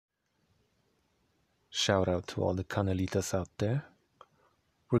Shout out to all the Canelitas out there.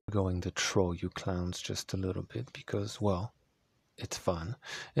 We're going to troll you clowns just a little bit because, well, it's fun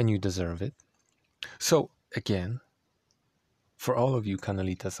and you deserve it. So, again, for all of you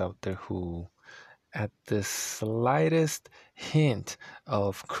Canelitas out there who, at the slightest hint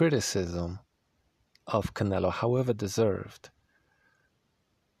of criticism of Canelo, however deserved,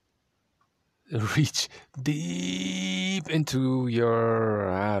 reach deep into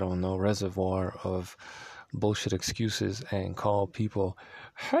your, I don't know, reservoir of bullshit excuses and call people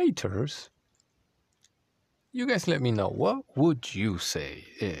haters, you guys let me know. What would you say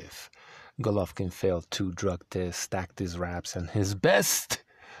if Golovkin failed 2 drug tests, stacked his raps, and his best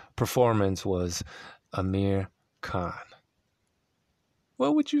performance was Amir Khan?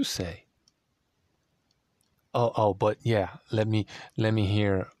 What would you say? But yeah, let me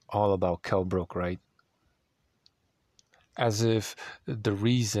hear all about Kell Brook, right? As if the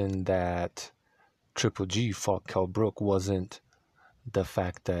reason that Triple G fought Kell Brook wasn't the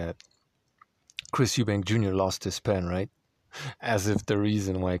fact that Chris Eubank Jr. lost his pen, right? As if the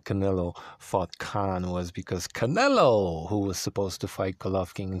reason why Canelo fought Khan was because Canelo, who was supposed to fight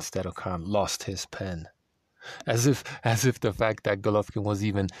Golovkin instead of Khan, lost his pen. As if the fact that Golovkin was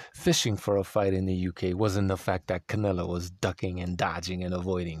even fishing for a fight in the UK wasn't the fact that Canelo was ducking and dodging and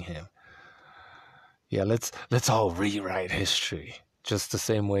avoiding him. Yeah, let's all rewrite history. Just the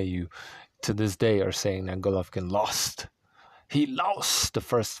same way you, to this day, are saying that Golovkin lost. He lost the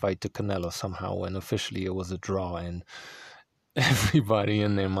first fight to Canelo somehow when officially it was a draw, and everybody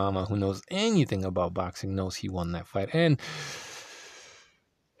and their mama who knows anything about boxing knows he won that fight. And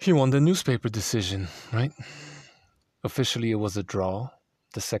he won the newspaper decision, right? Officially, it was a draw.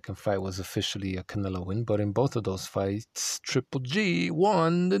 The second fight was officially a Canelo win. But in both of those fights, Triple G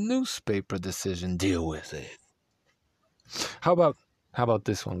won the newspaper decision. Deal with it. How about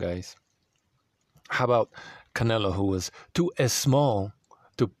this one, guys? How about Canelo, who was too small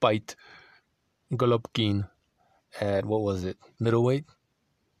to bite Golovkin at, what was it, middleweight?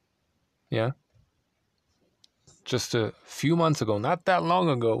 Yeah? Just a few months ago, not that long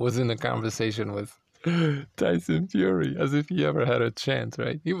ago, was in a conversation with Tyson Fury, as if he ever had a chance,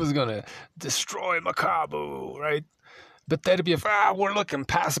 right? He was gonna destroy Makabu, right? Beterbiev, we're looking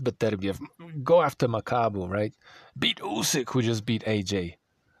past Beterbiev. Go after Makabu, right? Beat Usyk, who just beat AJ.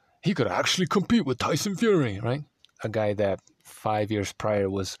 He could actually compete with Tyson Fury, right? A guy that 5 years prior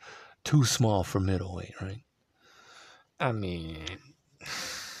was too small for middleweight, right? I mean,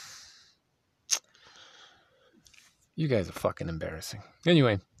 you guys are fucking embarrassing.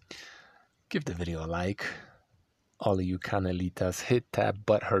 Anyway, give the video a like. All of you Canelitas, hit that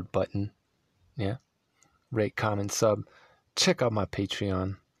butthurt button. Yeah? Rate, comment, sub. Check out my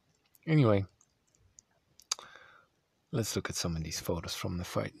Patreon. Anyway, let's look at some of these photos from the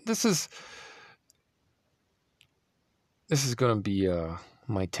fight. This is going to be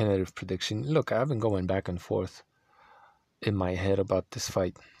my tentative prediction. Look, I've been going back and forth in my head about this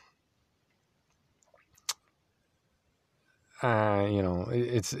fight.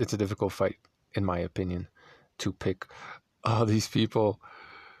 It's a difficult fight, in my opinion, to pick. All these people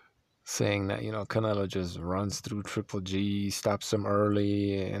saying that, Canelo just runs through Triple G, stops him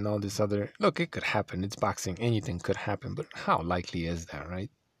early, and all this other. Look, it could happen. It's boxing. Anything could happen. But how likely is that, right?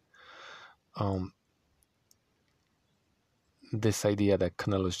 This idea that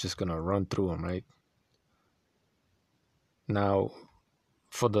Canelo's just going to run through him, right? Now,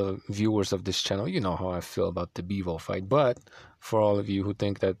 for the viewers of this channel, you know how I feel about the Bivol fight. But for all of you who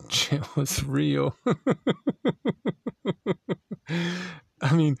think that shit was real,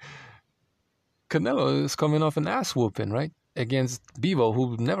 I mean, Canelo is coming off an ass whooping, right? Against Bivol,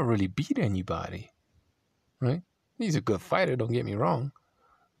 who never really beat anybody, right? He's a good fighter, don't get me wrong.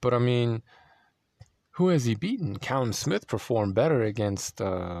 But I mean, who has he beaten? Callum Smith performed better against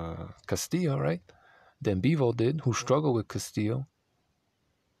Castillo, right? Than Bivol did, who struggled with Castillo.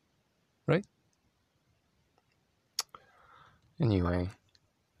 Right? Anyway,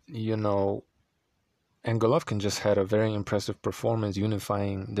 and Golovkin just had a very impressive performance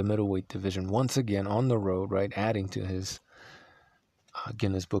unifying the middleweight division once again on the road, right? Adding to his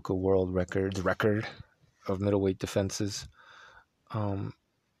Guinness Book of World Records record of middleweight defenses.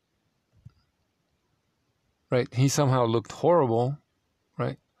 Right? He somehow looked horrible,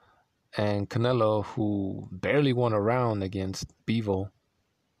 right? And Canelo, who barely won a round against Bivol,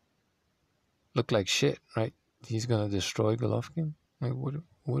 looked like shit, right? He's gonna destroy Golovkin. Like, what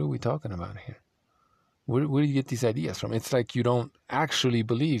are we talking about here? Where do you get these ideas from? It's like you don't actually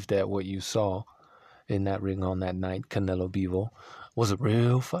believe that what you saw in that ring on that night, Canelo Bivol, was a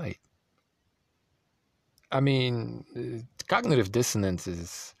real fight. I mean, cognitive dissonance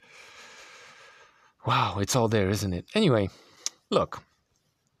is Wow, it's all there, isn't it? Anyway, look,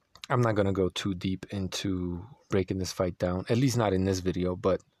 I'm not going to go too deep into breaking this fight down, at least not in this video,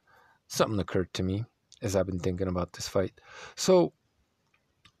 but something occurred to me as I've been thinking about this fight. So,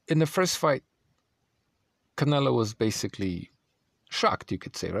 in the first fight, Canelo was basically shocked, you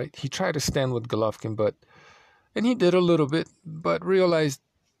could say, right? He tried to stand with Golovkin, and he did a little bit, but realized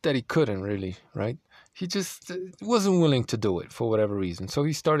that he couldn't really, right? He just wasn't willing to do it for whatever reason. So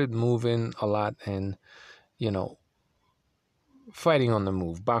he started moving a lot and, you know, fighting on the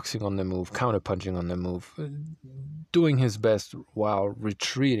move, boxing on the move, counterpunching on the move, doing his best while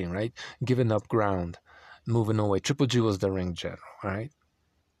retreating, right? Giving up ground, moving away. Triple G was the ring general, right?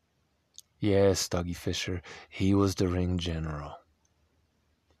 Yes, Dougie Fisher, he was the ring general.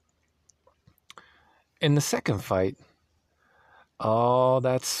 In the second fight, all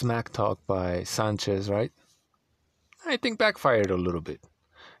that smack talk by Sanchez, right? I think backfired a little bit.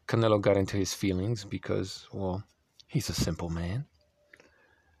 Canelo got into his feelings because, well, he's a simple man.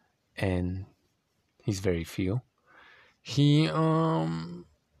 And he's very few. He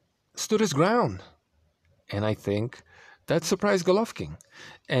stood his ground. And I think that surprised Golovkin.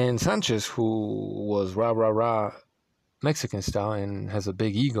 And Sanchez, who was rah Mexican style and has a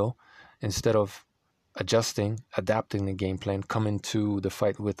big ego, instead of adapting the game plan, coming to the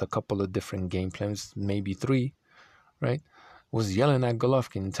fight with a couple of different game plans, maybe 3, right? Was yelling at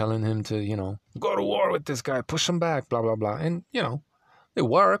Golovkin, telling him to, go to war with this guy, push him back, blah, blah, blah. And, it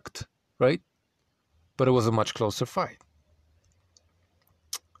worked, right? But it was a much closer fight.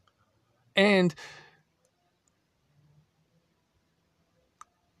 And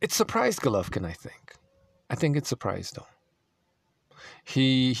it surprised Golovkin, I think. I think it surprised him.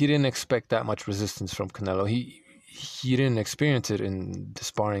 He didn't expect that much resistance from Canelo. He didn't experience it in the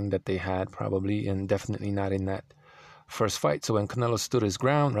sparring that they had, probably, and definitely not in that first fight. So when Canelo stood his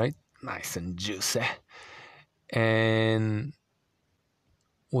ground, right, nice and juicy, and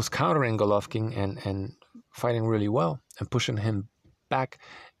was countering Golovkin and fighting really well and pushing him back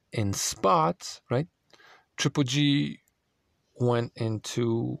in spots, right, Triple G went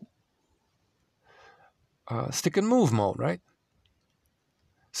into stick and move mode, right?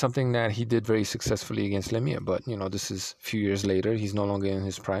 Something that he did very successfully against Lemire. But, this is a few years later. He's no longer in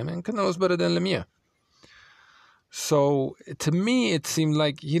his prime, and Canelo's better than Lemire. So, to me, it seemed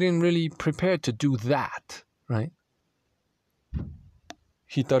like he didn't really prepare to do that, right?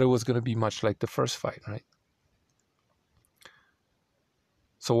 He thought it was going to be much like the first fight, right?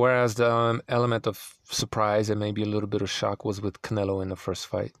 So, whereas the element of surprise and maybe a little bit of shock was with Canelo in the first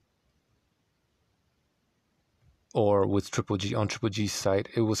fight, or with Triple G, on Triple G's side,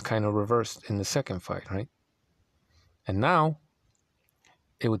 it was kind of reversed in the second fight, right? And now,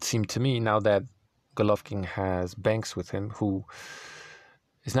 it would seem to me, now that Golovkin has Banks with him, who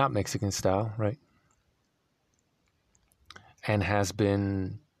is not Mexican style, right? And has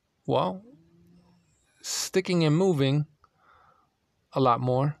been, well, sticking and moving a lot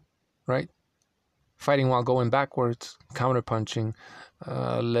more, right? Fighting while going backwards, counterpunching,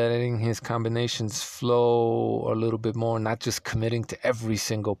 letting his combinations flow a little bit more, not just committing to every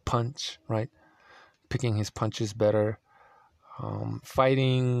single punch, right? Picking his punches better,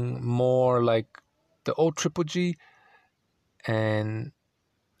 fighting more like the old Triple G, and,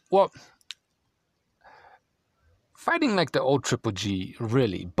 well, fighting like the old Triple G,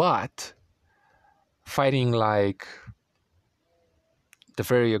 really, but fighting like the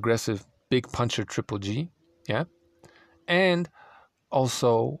very aggressive big puncher Triple G, yeah? And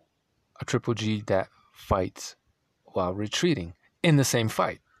also a Triple G that fights while retreating in the same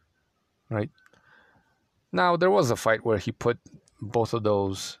fight, right? Now, there was a fight where he put both of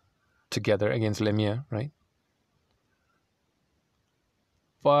those together against Lemire, right?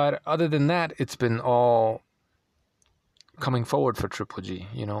 But other than that, it's been all coming forward for Triple G,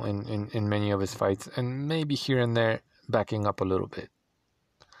 in many of his fights, and maybe here and there backing up a little bit.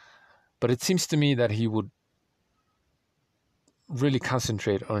 But it seems to me that he would really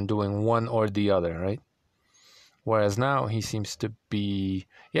concentrate on doing one or the other, right? Whereas now he seems to be,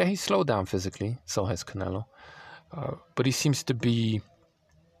 he's slowed down physically, so has Canelo. But he seems to be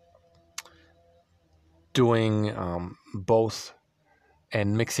doing both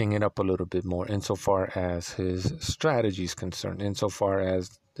and mixing it up a little bit more insofar as his strategy is concerned, insofar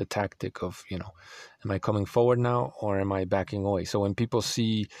as the tactic of, am I coming forward now or am I backing away? So when people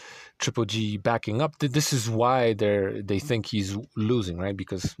see Triple G backing up, this is why they think he's losing, right?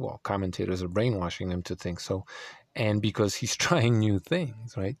 Because, well, commentators are brainwashing them to think so. And because he's trying new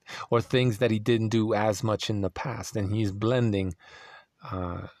things, right? Or things that he didn't do as much in the past. And he's blending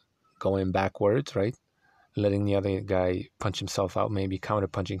going backwards, right? letting the other guy punch himself out, maybe counter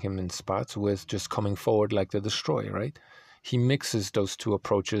punching him in spots with just coming forward like the Destroyer, right? He mixes those two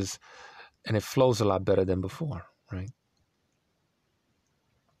approaches and it flows a lot better than before, right?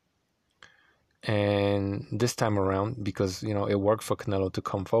 And this time around, because, it worked for Canelo to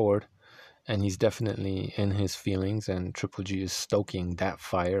come forward, and he's definitely in his feelings, and Triple G is stoking that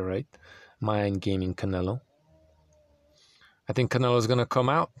fire, right? Mind gaming Canelo. I think Canelo's going to come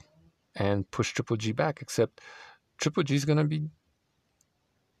out and push Triple G back, except Triple G's going to be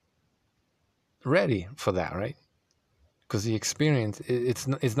ready for that, right? Because the experience,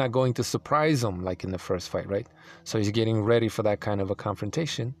 it's not going to surprise him like in the first fight, right? So he's getting ready for that kind of a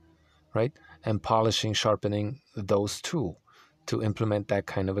confrontation, right? And polishing, sharpening those two to implement that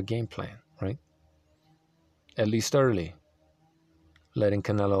kind of a game plan, right? At least early, letting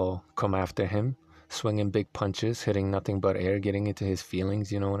Canelo come after him, swinging big punches, hitting nothing but air, getting into his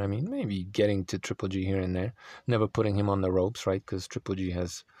feelings, you know what I mean? Maybe getting to Triple G here and there, never putting him on the ropes, right? Because Triple G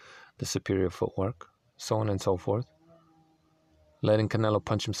has the superior footwork, so on and so forth. Letting Canelo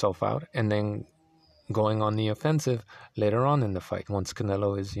punch himself out, and then going on the offensive later on in the fight once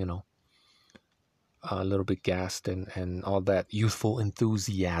Canelo is, a little bit gassed and all that youthful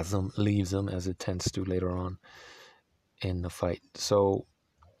enthusiasm leaves him, as it tends to later on in the fight. So,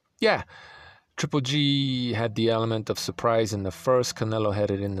 yeah, Triple G had the element of surprise in the first, Canelo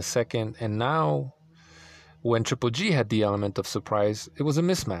had it in the second, and now when Triple G had the element of surprise, it was a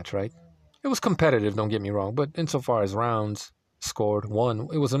mismatch, right? It was competitive, don't get me wrong, but insofar as rounds scored, won,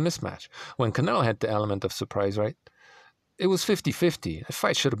 it was a mismatch. When Canelo had the element of surprise, right, it was 50-50. The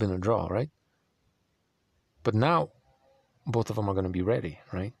fight should have been a draw, right? But now, both of them are going to be ready,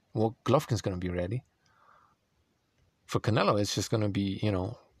 right? Well, Golovkin's going to be ready. For Canelo, it's just going to be,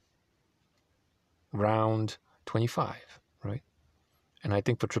 round 25, right? And I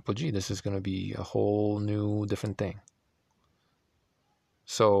think for Triple G, this is going to be a whole new, different thing.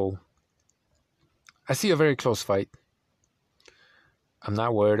 So, I see a very close fight. I'm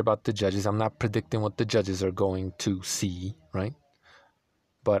not worried about the judges. I'm not predicting what the judges are going to see, right?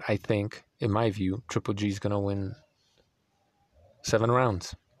 But I think, in my view, Triple G is going to win 7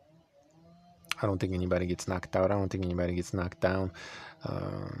 rounds. I don't think anybody gets knocked out. I don't think anybody gets knocked down.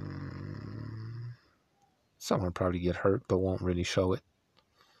 Someone will probably get hurt, but won't really show it.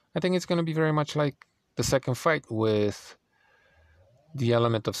 I think it's going to be very much like the second fight, with the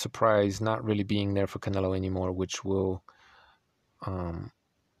element of surprise not really being there for Canelo anymore, which will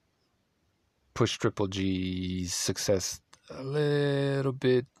push Triple G's success a little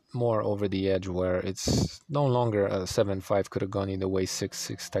bit more over the edge, where it's no longer a 7-5 could have gone either way,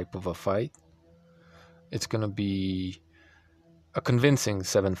 6-6 type of a fight. It's going to be a convincing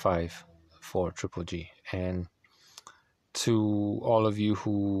 7-5 for Triple G. And to all of you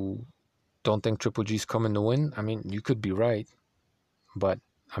who don't think Triple G's coming to win, I mean, you could be right, but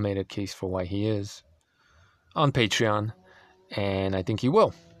I made a case for why he is on Patreon, and I think he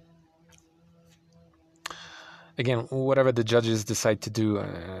will. Again, whatever the judges decide to do,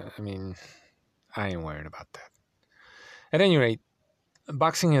 I mean, I ain't worried about that. At any rate,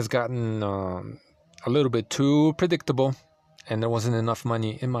 boxing has gotten a little bit too predictable, and there wasn't enough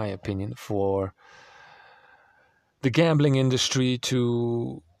money, in my opinion, for the gambling industry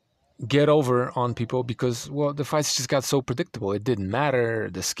to get over on people, because, well, the fights just got so predictable. It didn't matter,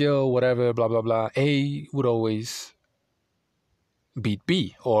 the skill, whatever, blah, blah, blah. A would always beat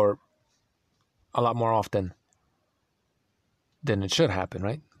B, or a lot more often than it should happen,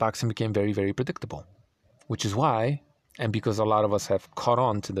 right? Boxing became very, very predictable, which is why, and because a lot of us have caught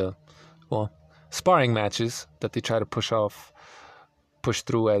on to the, well, sparring matches that they try to push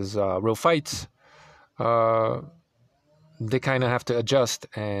through as real fights, they kind of have to adjust,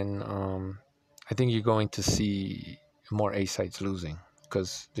 and I think you're going to see more A-sides losing,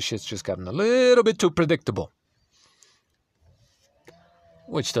 because the shit's just gotten a little bit too predictable.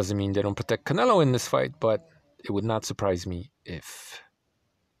 Which doesn't mean they don't protect Canelo in this fight, but it would not surprise me if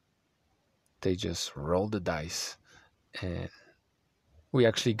they just rolled the dice and we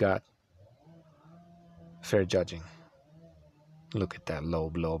actually got fair judging. Look at that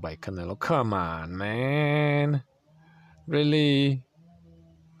low blow by Canelo. Come on, man. Really?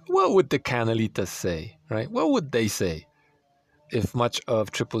 What would the Canelitas say, right? What would they say if much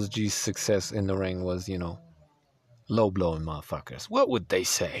of Triple G's success in the ring was, low blowing motherfuckers? What would they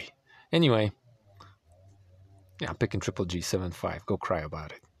say? Anyway, yeah, I'm picking Triple G 7-5. Go cry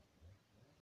about it.